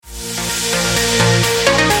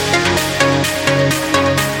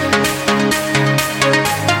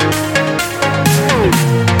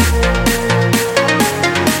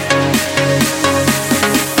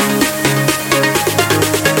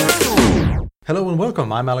Hello and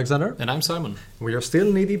welcome. I'm Alexander. And I'm Simon. We are still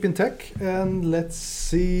knee deep in tech, and let's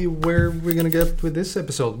see where we're going to get with this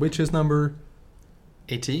episode, which is number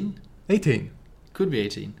 18? 18. Could be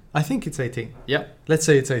 18. I think it's 18. Yeah. Let's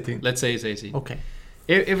say it's 18. Let's say it's 18. Okay.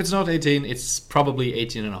 If it's not 18, it's probably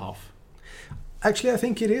 18 and a half. Actually, I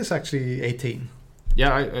think it is actually 18.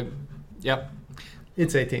 Yeah, yeah.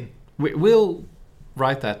 It's 18. We'll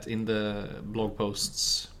write that in the blog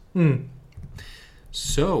posts.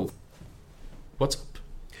 So, what's up?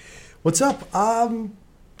 What's up?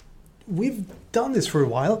 We've done this for a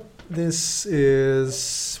while.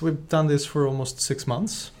 We've done this for almost 6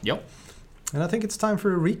 months. Yep. And I think it's time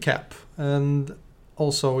for a recap. And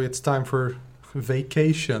also it's time for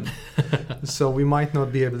vacation. So we might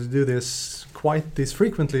not be able to do this quite this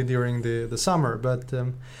frequently during the summer. But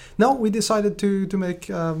no, we decided to make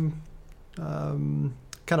kind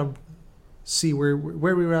of see where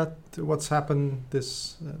we're at, what's happened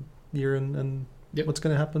this year and Yep. what's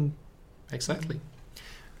going to happen. Exactly.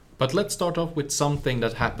 But let's start off with something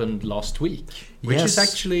that happened last week, which Yes. is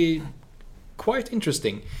actually quite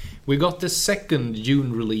interesting. We got the second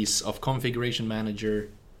June release of Configuration Manager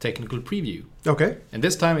Technical Preview. Okay. And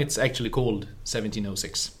this time it's actually called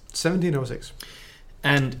 1706. 1706.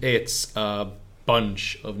 And it's a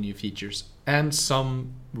bunch of new features and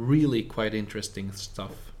some really quite interesting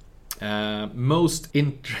stuff. Most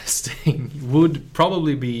interesting would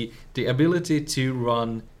probably be the ability to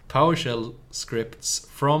run PowerShell scripts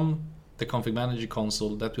from the Config Manager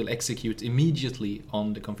console that will execute immediately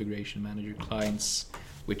on the Configuration Manager clients,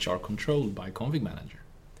 which are controlled by Config Manager.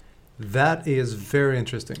 That is very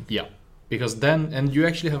interesting. Yeah, because then, and you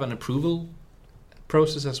actually have an approval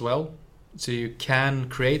process as well. So you can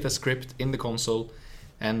create a script in the console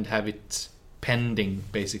and have it pending,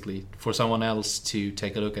 basically, for someone else to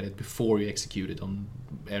take a look at it before you execute it on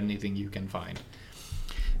anything you can find.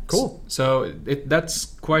 Cool. So that's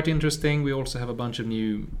quite interesting. We also have a bunch of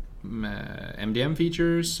new MDM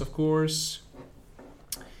features, of course.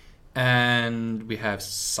 And we have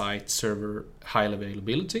site server high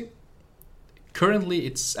availability. Currently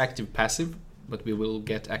it's active passive, but we will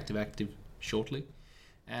get active shortly.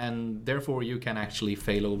 And therefore you can actually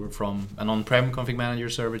fail over from an on-prem config manager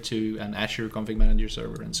server to an Azure config manager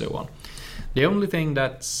server and so on. The only thing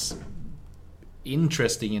that's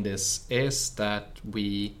interesting in this is that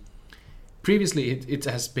previously it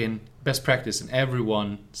has been best practice and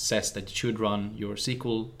everyone says that you should run your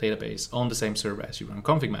SQL database on the same server as you run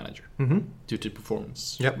config manager due to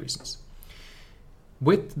performance reasons.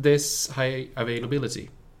 With this high availability,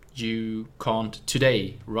 you can't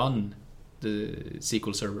today run the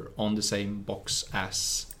SQL server on the same box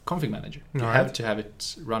as config manager. You have to have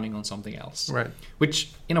it running on something else, Right.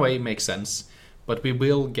 which in a way makes sense, but we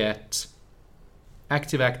will get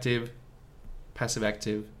active,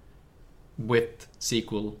 passive with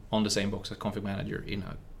SQL on the same box as config manager in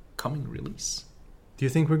a coming release. Do you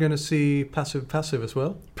think we're going to see passive as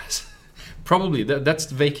well? Probably. That's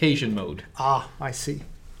vacation mode. I see.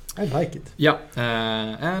 I like it. Yeah,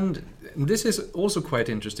 and this is also quite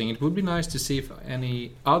interesting. It would be nice to see if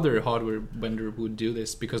any other hardware vendor would do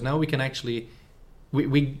this, because now we can actually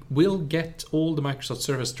we will get all the Microsoft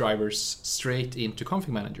Surface drivers straight into Config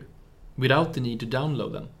Manager without the need to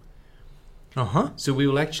download them. So we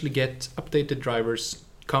will actually get updated drivers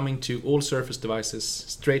coming to all Surface devices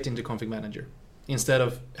straight into Config Manager instead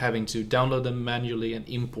of having to download them manually and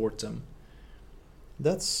import them.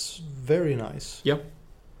 That's very nice. Yep.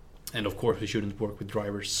 And of course we shouldn't work with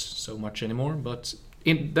drivers so much anymore, but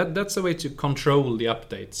that's a way to control the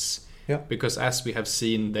updates. Yeah. Because as we have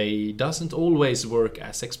seen, they doesn't always work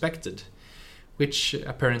as expected, which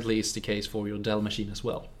apparently is the case for your Dell machine as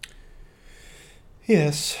well.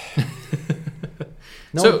 Yes.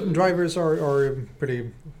 So drivers are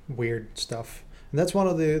pretty weird stuff. And that's one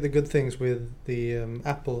of the good things with the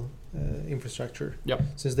Apple infrastructure. Yep.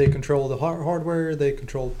 Since they control the hardware, they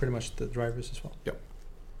control pretty much the drivers as well. Yep.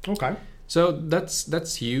 Okay. So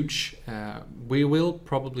that's huge. We will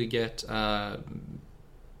probably get a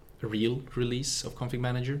real release of Config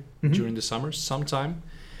Manager during the summer sometime.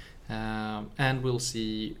 And we'll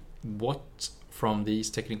see what from these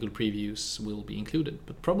technical previews will be included,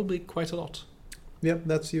 but probably quite a lot. Yep,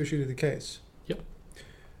 that's usually the case. Yep.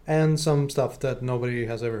 And some stuff that nobody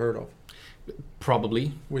has ever heard of.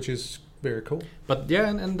 Probably. Which is very cool. But yeah,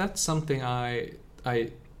 and that's something I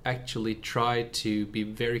actually try to be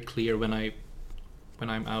very clear when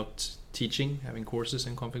I'm out teaching, having courses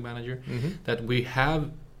in Config Manager, that we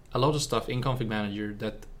have a lot of stuff in Config Manager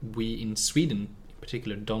that we in Sweden in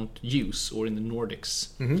particular don't use, or in the Nordics.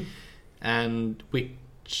 And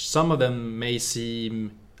some of them may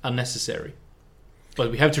seem unnecessary.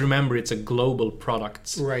 But we have to remember it's a global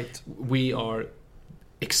product. Right. We are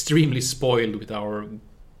extremely spoiled with our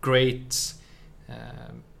great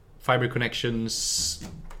fiber connections,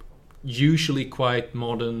 usually quite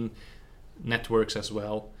modern networks as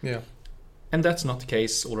well. Yeah. And that's not the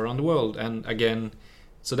case all around the world. And again,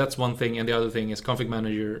 so that's one thing. And the other thing is Config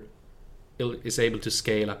Manager is able to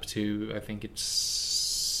scale up to, I think it's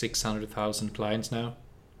 600,000 clients now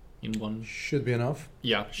in one. Should be enough.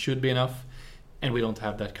 Yeah, should be enough. And we don't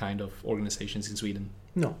have that kind of organizations in Sweden.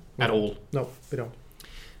 No. At all. No, we don't.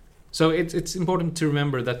 So it's important to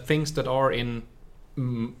remember that things that are in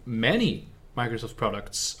many Microsoft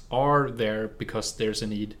products are there because there's a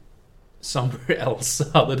need somewhere else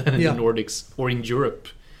other than in the Nordics or in Europe.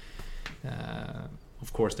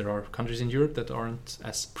 Of course, there are countries in Europe that aren't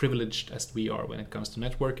as privileged as we are when it comes to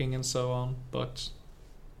networking and so on. But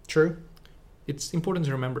true, it's important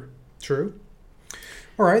to remember. True.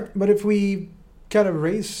 All right, but if we kind of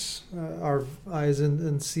raise our eyes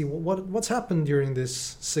and see what's happened during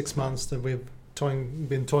this 6 months that we've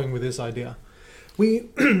been toying with this idea, we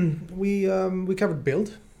covered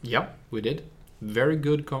build. Yeah, we did. Very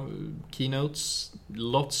good keynotes,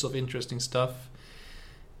 lots of interesting stuff.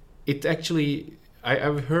 It actually,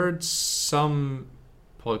 I've heard some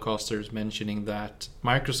podcasters mentioning that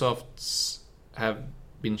Microsoft's have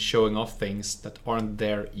been showing off things that aren't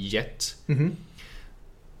there yet. Mm-hmm.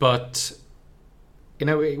 But in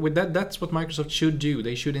a way, with that's what Microsoft should do.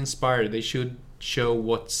 They should inspire. They should show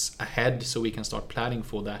what's ahead so we can start planning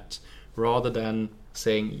for that, rather than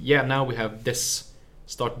saying, yeah, now we have this,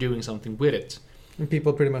 start doing something with it. And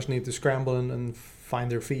people pretty much need to scramble and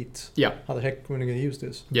find their feet. Yeah. How the heck are we going to use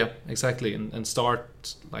this? Yeah, exactly. And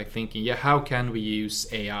start like thinking, yeah, how can we use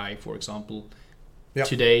AI, for example,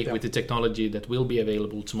 today with the technology that will be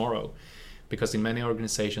available tomorrow? Because in many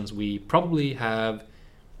organizations, we probably have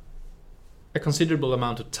a considerable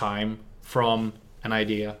amount of time from an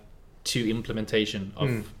idea to implementation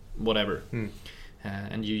of whatever.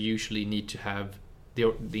 And you usually need to have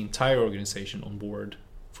the entire organization on board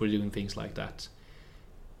for doing things like that.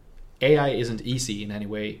 AI isn't easy in any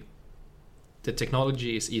way. The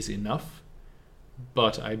technology is easy enough,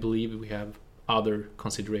 but I believe we have other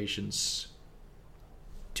considerations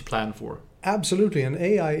to plan for. Absolutely, and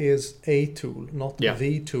AI is a tool, not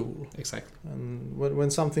the tool. Exactly. And when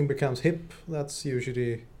something becomes hip, that's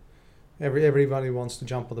usually everybody wants to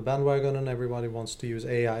jump on the bandwagon, and everybody wants to use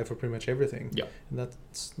AI for pretty much everything. Yeah, and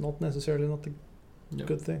that's not necessarily not a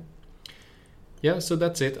good thing. Yeah, so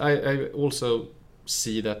that's it. I also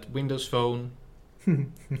see that Windows Phone,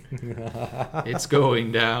 it's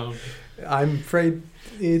going down. I'm afraid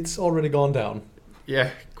it's already gone down.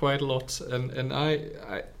 Yeah, quite a lot. And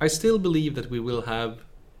I still believe that we will have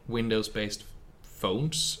Windows-based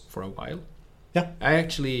phones for a while. Yeah. I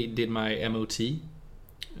actually did my MOT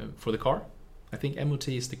for the car. I think MOT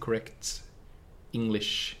is the correct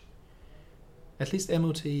English. At least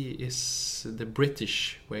MOT is the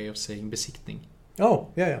British way of saying besiktning. Oh,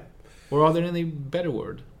 yeah. Or are there any better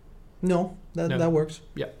word? No, that works.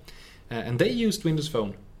 Yeah. And they used Windows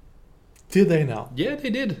Phone. Did they now? Yeah, they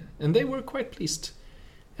did. And they were quite pleased.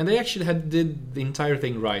 And they actually did the entire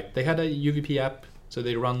thing right. They had a UVP app, so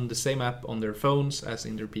they run the same app on their phones as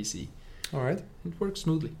in their PC. All right. It works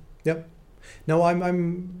smoothly. Yep. No,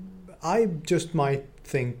 I just might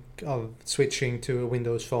think of switching to a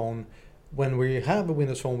Windows Phone when we have a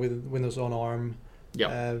Windows Phone with Windows on ARM.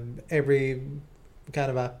 Yeah. Every kind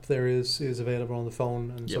of app there is available on the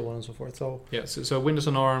phone and so on and so forth. So so Windows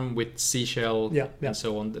on ARM with C Shell and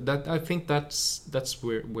so on. That I think that's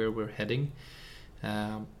where we're heading.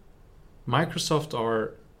 Microsoft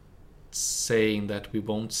are saying that we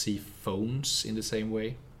won't see phones in the same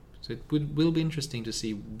way. So it will be interesting to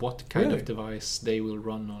see what kind of device they will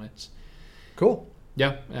run on it. Cool.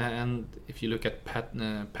 Yeah, and if you look at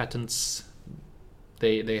patents,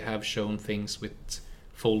 they have shown things with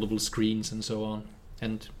foldable screens and so on.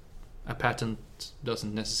 And a patent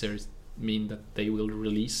doesn't necessarily mean that they will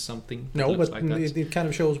release something that looks like that. It kind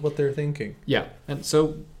of shows what they're thinking. Yeah, and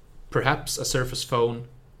so perhaps a Surface Phone,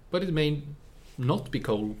 but it may not be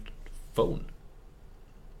called phone.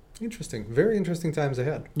 Interesting. Very interesting times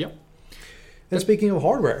ahead. Yeah. And speaking of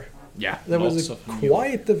hardware, there was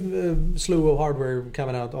quite a slew of hardware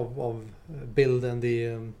coming out of Build and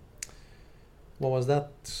the what was that?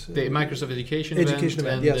 The Microsoft Education event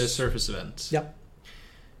and the Surface event. Yeah.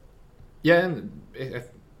 Yeah, and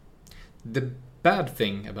the bad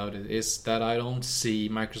thing about it is that I don't see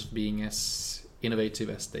Microsoft being as innovative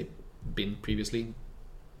as they've been previously.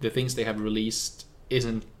 The things they have released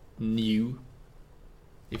isn't new.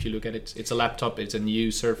 If you look at it, it's a laptop, it's a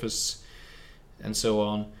new Surface, and so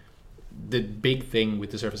on. the big thing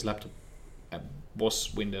with the Surface Laptop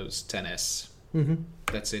was Windows 10s. Mm-hmm.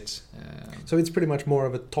 That's it. So it's pretty much more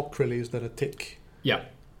of a TOC release than a tick. Yeah,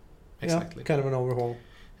 exactly. Yeah, kind of an overhaul.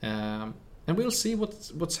 And we'll see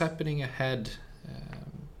what's happening ahead.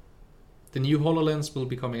 The new HoloLens will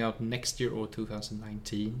be coming out next year or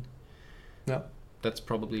 2019. Yeah. That's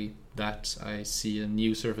probably that. I see a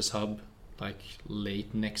new Surface Hub like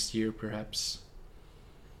late next year, perhaps.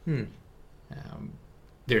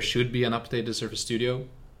 There should be an updated Surface Studio.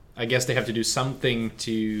 I guess they have to do something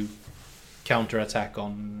to counterattack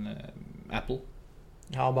on Apple.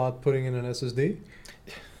 How about putting in an SSD?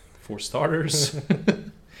 For starters.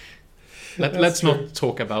 Let's not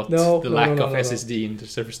talk about the lack of SSD in the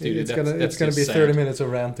Surface Studio. It's going to be 30 minutes of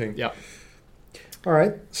ranting. Yeah. All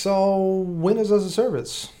right. So Windows as a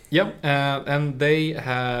service. Yeah, and they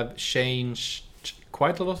have changed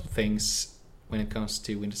quite a lot of things when it comes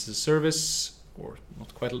to Windows as a service, or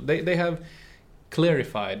not quite. They have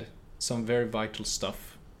clarified some very vital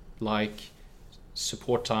stuff, like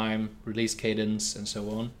support time, release cadence, and so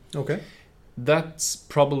on. Okay. That's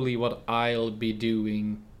probably what I'll be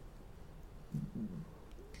doing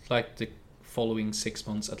like the following 6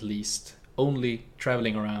 months at least, only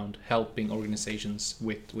traveling around helping organizations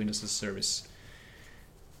with Windows as a service.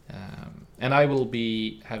 And I will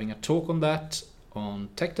be having a talk on that on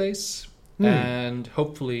Tech Days, and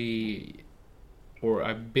hopefully, or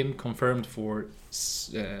I've been confirmed for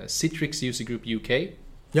Citrix User Group UK.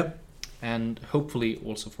 Yep. And hopefully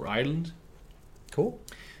also for Ireland. Cool.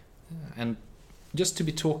 And just to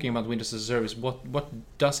be talking about Windows as a service,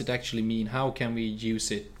 what does it actually mean? How can we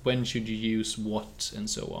use it? When should you use what? And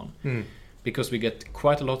so on. Because we get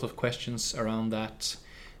quite a lot of questions around that.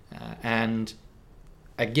 And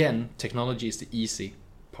again, technology is the easy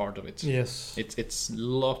part of it. Yes. It's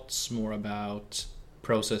lots more about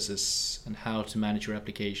processes and how to manage your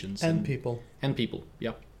applications. And people. And people,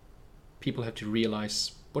 yeah. People have to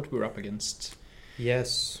realize what we're up against.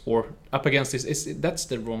 Yes. Or up against this. That's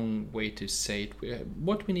the wrong way to say it.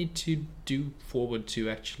 What we need to do forward to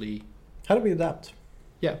actually... How do we adapt?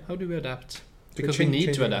 Yeah, how do we adapt? Because we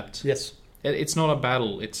need to adapt. Yes. It's not a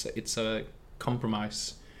battle. It's a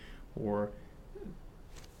compromise or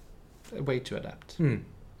a way to adapt.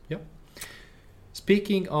 Yeah.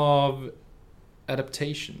 Speaking of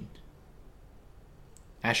adaptation,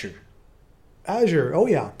 Azure. Oh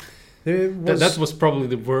yeah. That was probably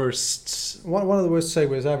the worst. One of the worst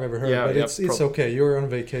segues I've ever heard. But it's okay. You're on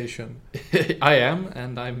vacation. I am,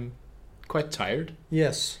 and I'm quite tired.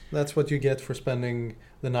 Yes, that's what you get for spending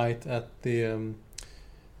the night at the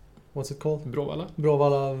what's it called?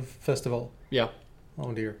 Bråvalla Festival. Yeah.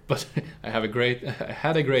 Oh dear. But I had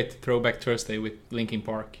a great throwback Thursday with Linkin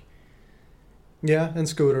Park. Yeah, and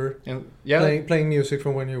Scooter. And yeah, playing music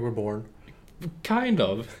from when you were born. Kind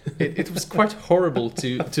of. It was quite horrible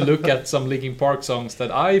to look at some Linkin Park songs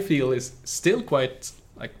that I feel is still quite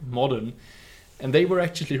like modern, and they were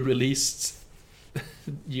actually released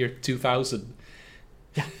year 2000.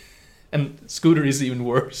 Yeah. And Scooter is even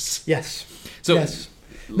worse. Yes. So yes.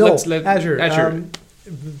 Let's let Azure. Azure.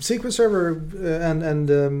 SQL Server and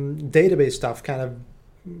database stuff kind of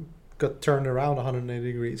got turned around 180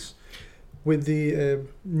 degrees with the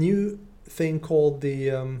new thing called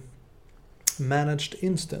the managed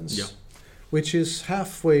instance, which is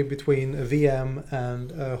halfway between a VM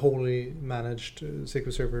and a wholly managed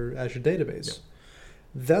SQL Server Azure database. Yeah.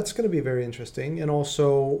 That's going to be very interesting, and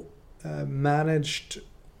also managed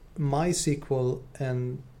MySQL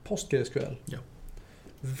and PostgreSQL. Yeah.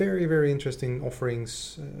 Very, very interesting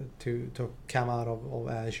offerings to come out of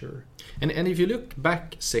Azure. And if you look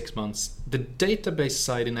back 6 months, the database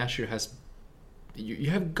side in Azure has you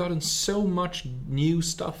have gotten so much new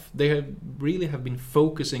stuff. They have really been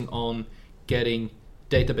focusing on getting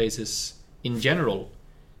databases in general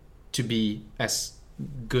to be as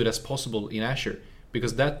good as possible in Azure,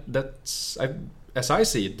 because that's as I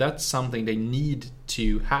see it, that's something they need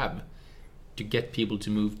to have to get people to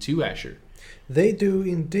move to Azure. They do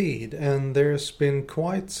indeed, and there's been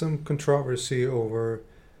quite some controversy over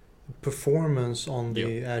performance on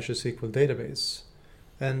the Azure SQL database.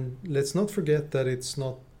 And let's not forget that it's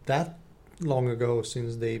not that long ago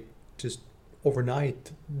since they just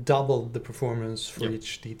overnight doubled the performance for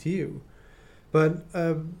each DTU. But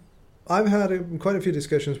I've had quite a few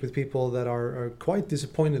discussions with people that are quite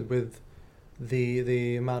disappointed with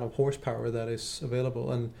the amount of horsepower that is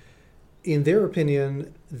available. And in their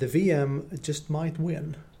opinion, the VM just might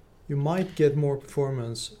win. You might get more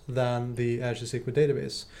performance than the Azure SQL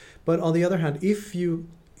database. But on the other hand, if you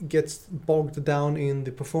get bogged down in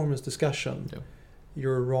the performance discussion,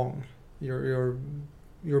 you're wrong. You're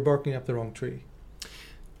barking up the wrong tree.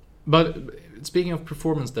 But speaking of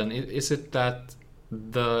performance, then is it that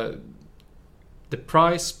the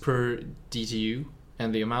price per DTU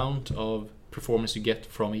and the amount of performance you get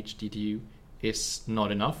from each DTU is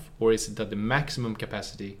not enough, or is it that the maximum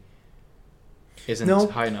capacity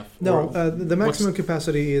isn't high enough? No, the maximum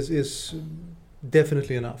capacity is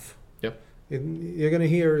definitely enough. Yep. You're going to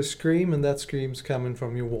hear a scream, and that scream's coming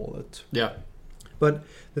from your wallet. Yeah. But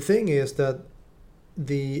the thing is that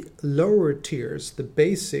the lower tiers, the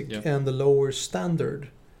basic and the lower standard,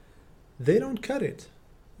 they don't cut it.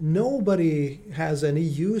 Nobody has any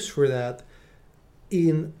use for that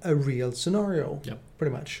in a real scenario,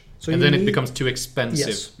 pretty much. So and then it becomes too expensive.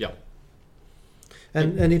 Yes. Yeah.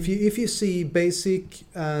 And if you see basic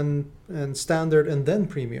and standard and then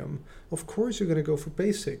premium, of course you're going to go for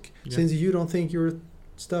basic, since you don't think your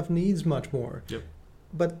stuff needs much more. Yep.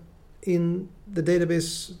 But in the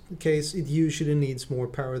database case, it usually needs more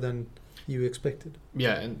power than you expected.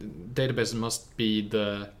 Yeah, and database must be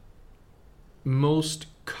the most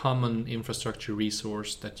common infrastructure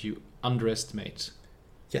resource that you underestimate.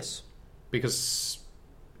 Yes. Because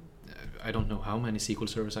I don't know how many SQL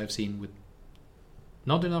servers I've seen with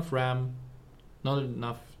not enough RAM, not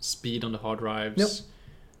enough speed on the hard drives,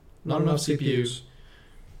 not enough CPUs.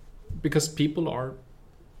 Because people are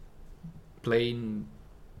plain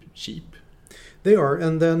cheap. They are,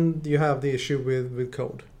 and then you have the issue with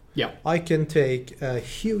code. Yeah. I can take a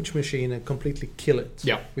huge machine and completely kill it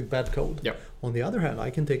with bad code. Yeah. On the other hand, I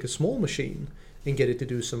can take a small machine and get it to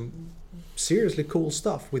do some seriously cool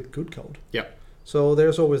stuff with good code. Yeah. So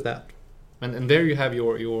there's always that. And there you have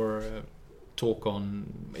your talk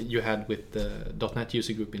on you had with the .NET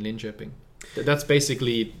user group in Linköping. That's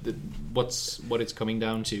basically what it's coming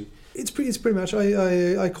down to. It's pretty much.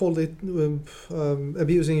 I called it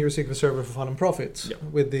abusing your SQL Server for fun and profit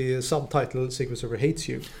with the subtitle SQL Server hates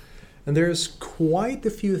you. And there's quite a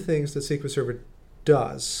few things that SQL Server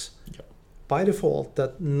does by default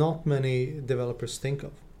that not many developers think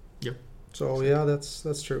of. Yep. So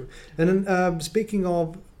that's true. And then speaking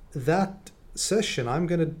of that session, I'm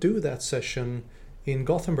going to do that session in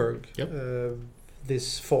Gothenburg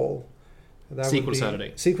this fall. That SQL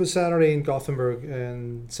Saturday. SQL Saturday in Gothenburg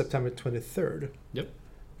on September 23rd. Yep.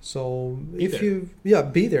 So be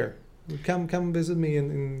there. Come visit me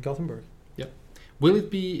in Gothenburg. Yep. Will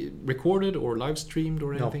it be recorded or live streamed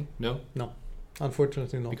or anything? No.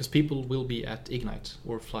 Unfortunately not. Because people will be at Ignite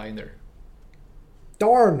or flying there.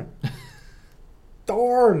 Darn.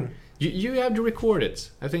 You have to record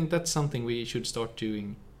it. I think that's something we should start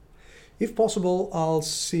doing. If possible, I'll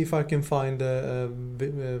see if I can find a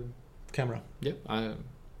camera. Yeah, I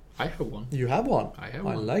have one. You have one? I have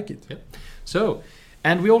one. I like it. Yeah. So,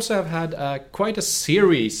 and we also have had quite a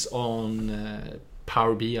series on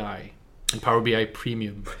Power BI and Power BI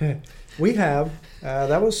Premium. We have.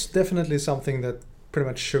 That was definitely something that pretty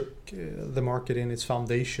much shook the market in its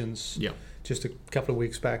foundations. Yeah. Just a couple of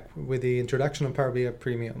weeks back with the introduction of Power BI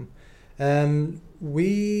Premium. And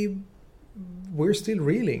we're still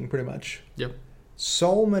reeling pretty much. Yep.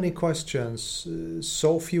 So many questions,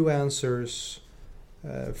 so few answers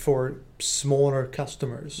for smaller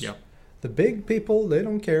customers. Yeah. The big people, they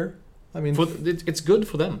don't care. I mean, it's good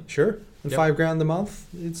for them. Sure. And $5,000 a month,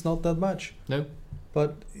 it's not that much. No.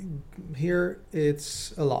 But here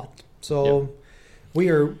it's a lot. So we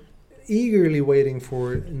are eagerly waiting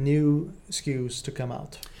for new SKUs to come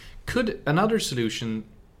out. Could another solution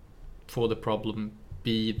for the problem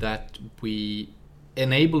be that we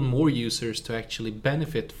enable more users to actually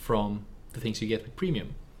benefit from the things you get with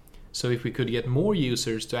Premium? So if we could get more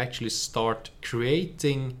users to actually start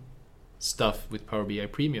creating stuff with Power BI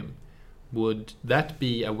Premium, would that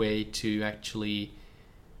be a way to actually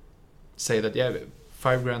say that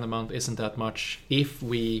 $5,000 a month isn't that much if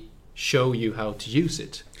we show you how to use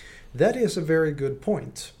it? That is a very good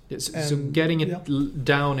point. So getting it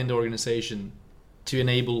down in the organization to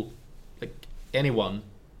enable anyone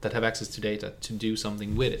that have access to data to do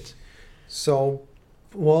something with it. So,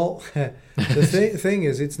 well, the thing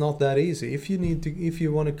is, it's not that easy. If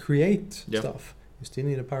you want to create stuff, you still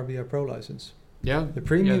need a Power BI Pro license. Yeah. The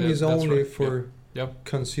Premium is only for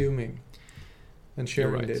consuming and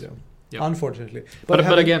sharing data. Yeah. Unfortunately,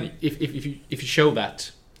 but again, if you show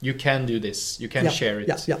that you can do this, you can share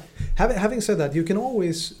it. Yeah. Having said that, you can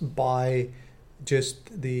always buy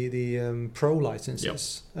just the Pro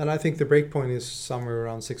licenses, and I think the breakpoint is somewhere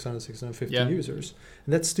around 650 users,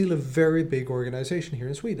 and that's still a very big organization here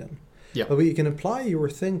in Sweden. Yeah. But you can apply your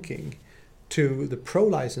thinking to the Pro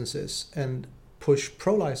licenses and push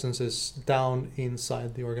Pro licenses down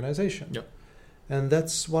inside the organization. Yeah. And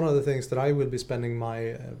that's one of the things that I will be spending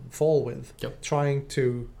my fall with, trying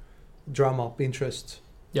to drum up interest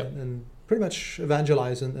Yep. and pretty much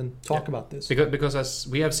evangelize and talk about this. Because as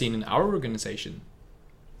we have seen in our organization,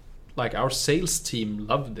 like our sales team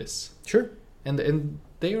loved this. Sure. And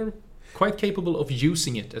they are quite capable of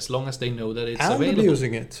using it as long as they know that it's And available.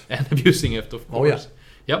 abusing it. And abusing it, of course. Oh,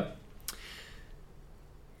 yeah. Yep.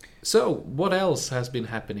 So, what else has been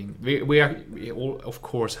happening? We all, of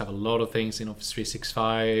course, have a lot of things in Office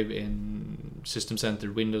 365, in System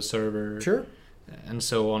Center, Windows Server, Sure. and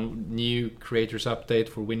so on. New Creators Update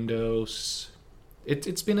for Windows.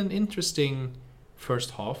 It's been an interesting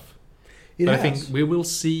first half. It But has. I think we will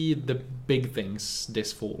see the big things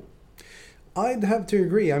this fall. I'd have to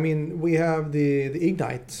agree. I mean, we have the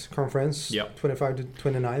Ignite conference, Yeah. 25 to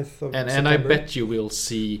 29th of And September. I bet you will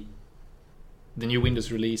see the new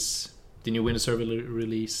Windows release, the new Windows Server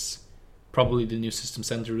release, probably the new System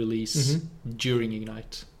Center release during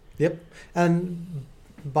Ignite. Yep. And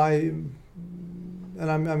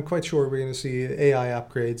I'm quite sure we're going to see AI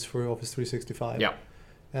upgrades for Office 365. Yeah.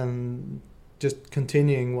 And just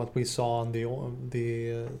continuing what we saw on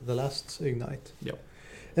the last Ignite. Yep.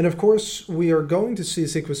 And of course, we are going to see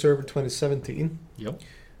SQL Server 2017. Yep.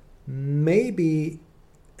 Maybe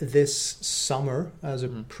this summer as a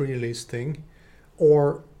Mhm. pre-release thing,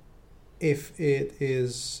 or if it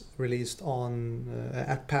is released on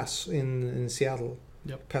at PASS in Seattle,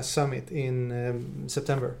 Yep. PASS Summit in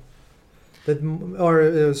September.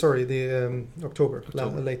 October.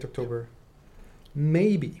 Late October.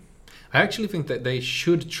 Maybe. I actually think that they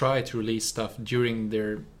should try to release stuff during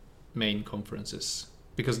their main conferences,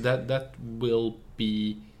 because that will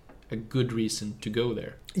be a good reason to go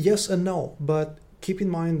there. Yes and no, but keep in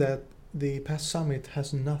mind that the PASS Summit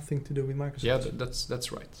has nothing to do with Microsoft. Yeah,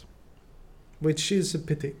 that's right. Which is a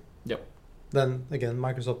pity. Yep. Then again,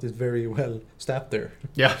 Microsoft is very well staffed there.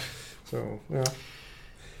 Yeah. So,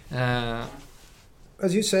 yeah.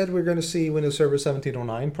 As you said, we're going to see Windows Server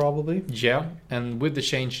 1709 probably. Yeah, and with the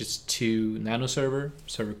changes to Nano Server,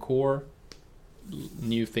 Server Core,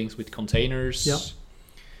 new things with containers. Yeah.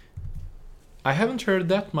 I haven't heard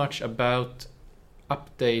that much about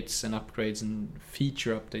updates and upgrades and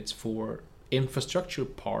feature updates for infrastructure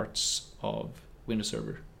parts of Windows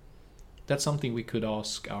Server. That's something we could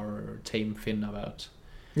ask our Tame Finn about.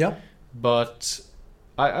 Yeah. But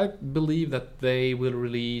I believe that they will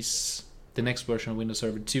release the next version of Windows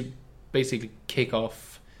Server to basically kick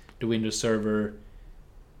off the Windows Server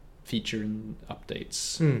feature and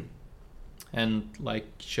updates. And like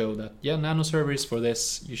show that, yeah, Nano Server is for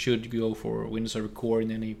this. You should go for Windows Server Core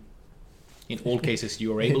in all cases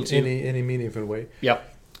you are able to. Any meaningful way. Yeah.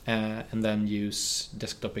 And then use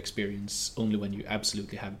desktop experience only when you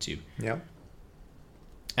absolutely have to. Yeah.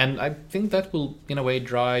 And I think that will, in a way,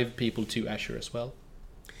 drive people to Azure as well.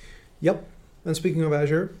 Yep. And speaking of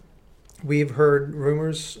Azure, we've heard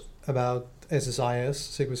rumors about SSIS,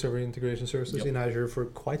 SQL Server Integration Services, in Azure for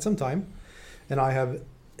quite some time. And I have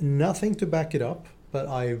nothing to back it up, but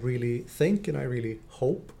I really think and I really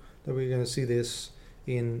hope that we're going to see this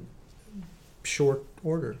in short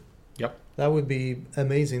order. Yep. That would be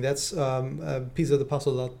amazing. That's a piece of the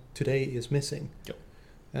puzzle that today is missing. Yep.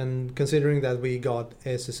 And considering that we got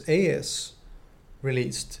SSAS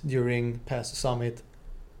released during PASS Summit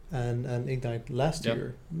and Ignite last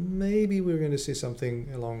year, maybe we're going to see something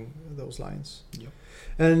along those lines. Yep.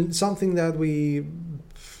 And something that we're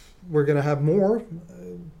going to have more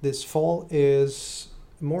this fall is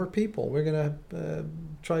more people. We're going to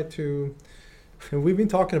try to... We've been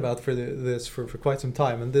talking about this for quite some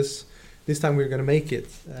time, and this time we're going to make it,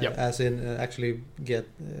 as in actually get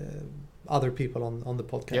other people on the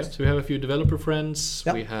podcast. Yeah, so we have a few developer friends.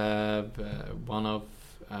 Yep. We have one of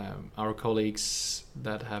our colleagues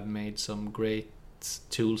that have made some great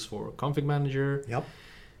tools for Config Manager. Yep.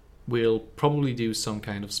 We'll probably do some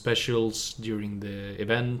kind of specials during the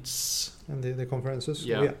events. And the conferences.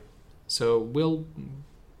 Yeah. So we'll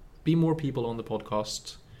be more people on the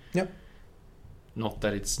podcast. Yep. Not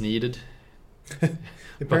that it's needed.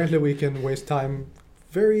 Apparently we can waste time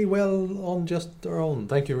very well on just our own.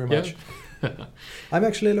 Thank you very much. I'm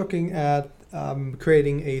actually looking at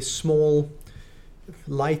creating a small,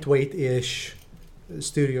 lightweight-ish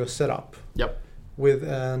studio setup. Yep. With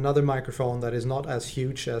another microphone that is not as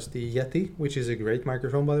huge as the Yeti, which is a great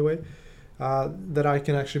microphone, by the way, that I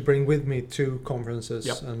can actually bring with me to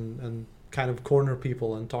conferences and kind of corner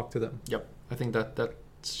people and talk to them. Yep. I think that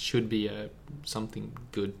should be something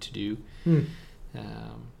good to do.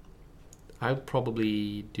 I'll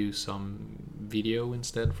probably do some video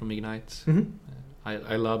instead from Ignite. Mm-hmm.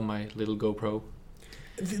 I love my little GoPro.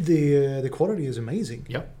 The quality is amazing.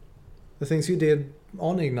 Yep. The things you did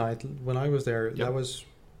on Ignite when I was there, Yep. that was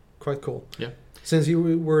quite cool. Yeah. Since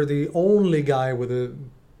you were the only guy with a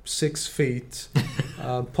 6 feet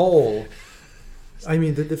pole. I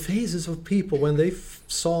mean, the faces of people when they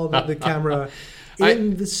saw the camera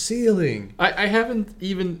in the ceiling. I haven't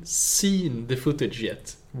even seen the footage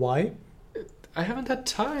yet. Why? I haven't had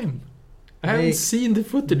time. I haven't seen the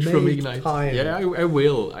footage from Ignite. Time. Yeah, I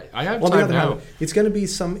will. I have time now. It's going to be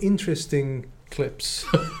some interesting clips.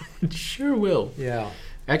 It sure will. Yeah.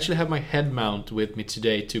 I actually have my head mount with me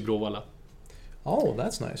today to Bråvalla. Oh,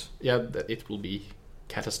 that's nice. Yeah, it will be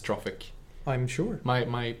catastrophic. I'm sure.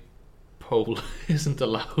 My pole isn't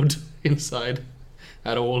allowed inside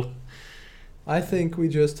at all. I think we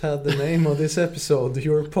just had the name of this episode,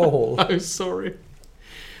 Your Pole. I'm sorry.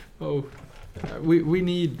 Oh, we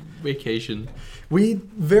need vacation. We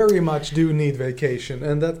very much do need vacation,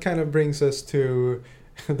 and that kind of brings us to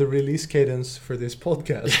the release cadence for this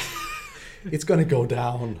podcast. It's gonna go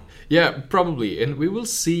down. Yeah, probably, and we will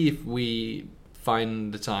see if we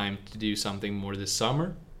find the time to do something more this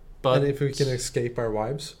summer. But and if we can escape our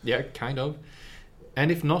wives. Yeah, kind of.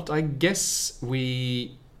 And if not, I guess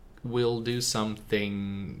we will do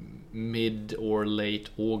something mid or late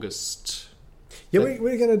August. Yeah,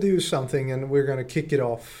 we're gonna do something, and we're gonna kick it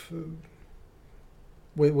off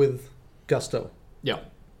with gusto. Yeah,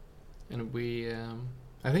 and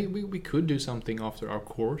I think we could do something after our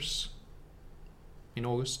course in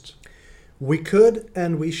August. We could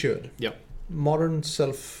and we should. Yeah, modern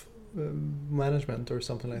self management or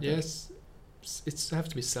something like that. Yes, it have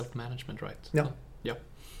to be self management, right? Yeah. Yeah.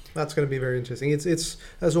 That's going to be very interesting. It's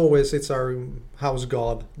as always, it's our house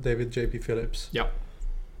god, David J.P. Phillips. Yeah.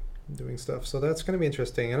 Doing stuff. So that's going to be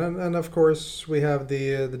interesting. And of course, we have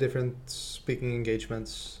the different speaking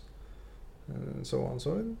engagements and so on.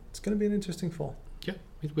 So it's going to be an interesting fall. Yeah,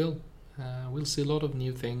 it will. We'll see a lot of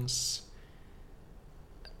new things.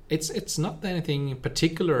 It's not anything in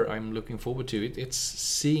particular I'm looking forward to. It's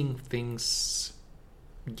seeing things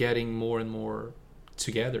getting more and more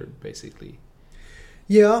together, basically.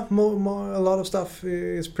 Yeah, a lot of stuff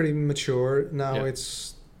is pretty mature. Now Yeah.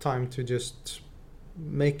 it's time to just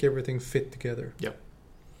make everything fit together. Yeah.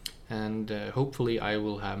 And hopefully I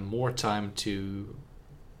will have more time to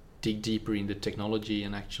dig deeper in the technology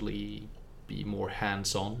and actually be more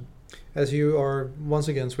hands-on. As you are once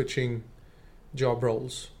again switching job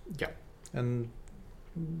roles. Yeah. And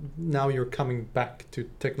now you're coming back to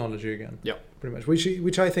technology again. Yeah. Pretty much,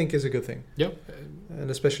 which I think is a good thing. Yeah.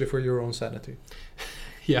 And especially for your own sanity.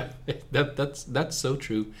 Yeah, that's so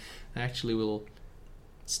true. I actually will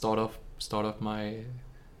start off my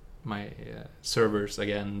servers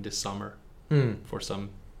again this summer for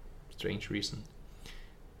some strange reason.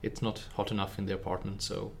 It's not hot enough in the apartment,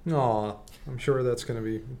 so. No, I'm sure that's going to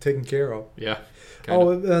be taken care of. Yeah.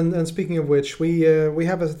 Oh, and speaking of which, we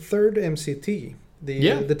have a third MCT,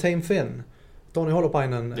 the Tame Finn. Tony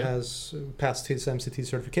Holopainen has passed his MCT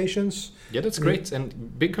certifications. Yeah, that's great,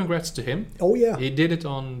 and big congrats to him. Oh yeah, he did it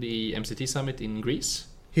on the MCT summit in Greece.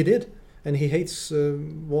 He did, and he hates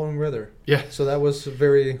warm weather. Yeah, so that was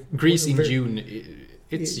very Greece in June.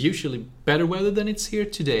 It's usually better weather than it's here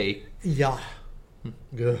today. Yeah.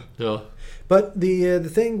 Good. Yeah. But the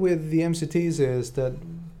thing with the MCTs is that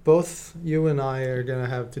both you and I are gonna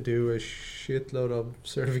have to do a shitload of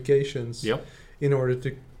certifications. Yep. In order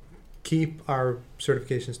to keep our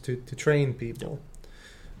certifications to train people.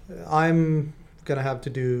 I'm gonna have to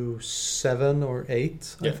do 7 or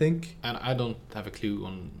 8, I think. And I don't have a clue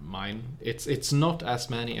on mine. It's not as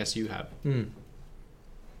many as you have.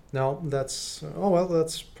 No, that's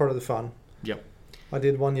that's part of the fun. Yep. I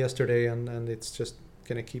did one yesterday, and it's just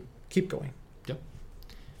gonna keep going. Yep.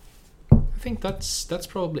 I think that's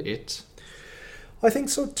probably it. I think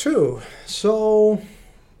so too. So,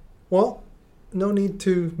 well, no need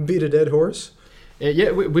to beat a dead horse.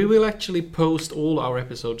 We will actually post all our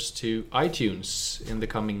episodes to iTunes in the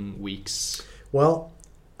coming weeks. Well,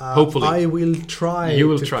 hopefully I will try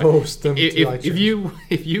to post them to iTunes.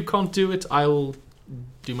 If you can't do it, I'll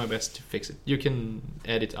do my best to fix it. You can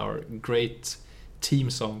edit our great theme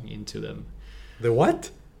song into them. The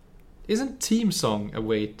what? Isn't theme song a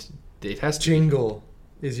way it has to jingle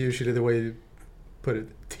is usually the way you put it.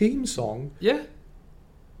 Theme song? Yeah.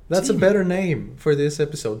 That's a better name for this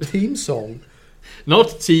episode. Theme song.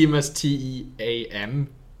 Not team as T-E-A-M.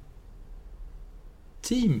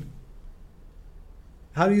 Team.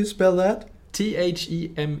 How do you spell that?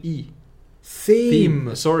 T-H-E-M-E.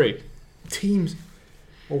 Theme. Sorry. Teams.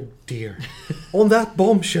 Oh dear. On that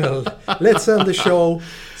bombshell, let's end the show.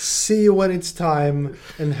 See you when it's time,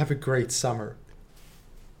 and have a great summer.